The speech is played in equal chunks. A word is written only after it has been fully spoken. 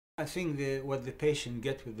I think what the patient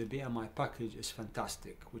get with the BMI package is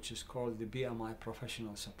fantastic, which is called the BMI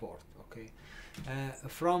professional support. Okay,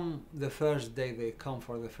 from the first day they come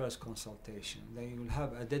for the first consultation, they will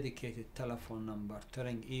have a dedicated telephone number to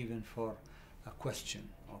ring even for a question.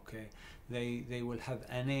 Okay, they will have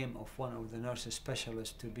a name of one of the nurses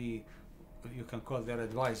specialists to be, you can call their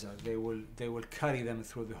advisor. They will carry them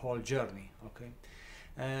through the whole journey. Okay,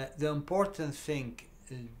 the important thing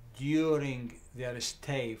during their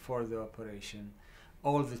stay for the operation,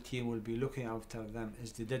 all the team will be looking after them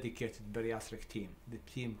is the dedicated bariatric team, the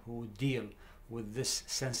team who deal with this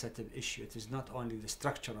sensitive issue. It is not only the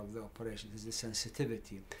structure of the operation, it is the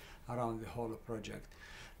sensitivity around the whole project.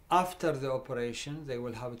 After the operation, they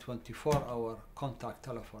will have a 24-hour contact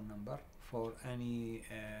telephone number for any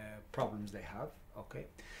problems they have. Okay,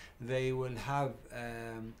 they will have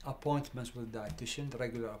appointments with dietitian,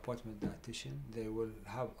 regular appointment with dietitian. They will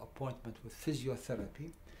have appointment with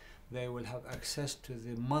physiotherapy. They will have access to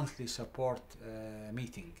the monthly support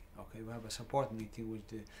meeting. Okay, we have a support meeting which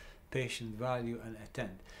the patient value and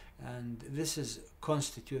attend, and this is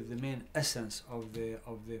constitute the main essence of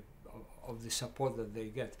the support that they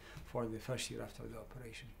get for the first year after the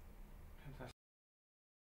operation.